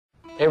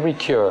Every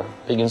cure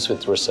begins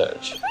with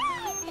research.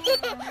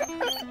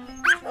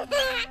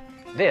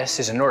 This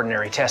is an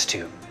ordinary test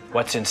tube.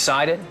 What's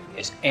inside it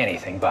is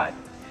anything but.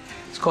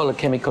 It's called a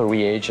chemical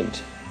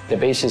reagent, the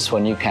basis for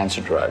new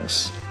cancer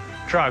drugs.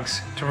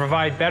 Drugs to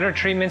provide better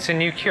treatments and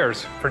new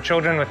cures for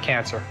children with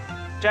cancer.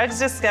 Drugs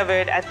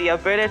discovered at the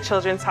Alberta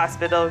Children's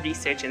Hospital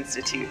Research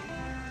Institute.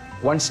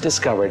 Once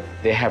discovered,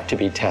 they have to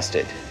be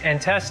tested.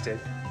 And tested.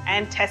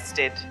 And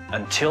tested.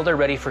 Until they're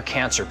ready for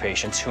cancer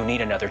patients who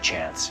need another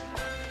chance.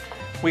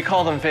 We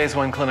call them Phase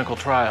 1 clinical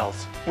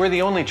trials. We're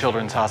the only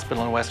children's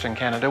hospital in Western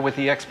Canada with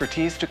the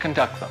expertise to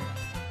conduct them.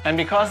 And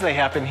because they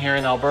happen here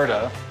in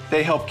Alberta,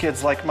 they help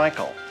kids like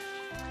Michael.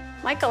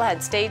 Michael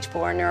had stage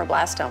 4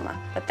 neuroblastoma,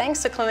 but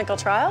thanks to clinical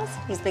trials,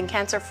 he's been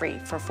cancer-free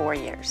for 4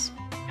 years.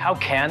 How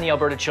can the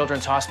Alberta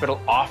Children's Hospital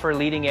offer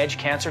leading-edge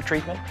cancer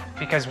treatment?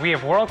 Because we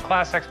have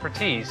world-class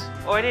expertise,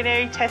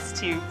 ordinary test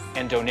tubes,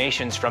 and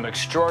donations from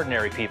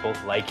extraordinary people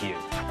like you.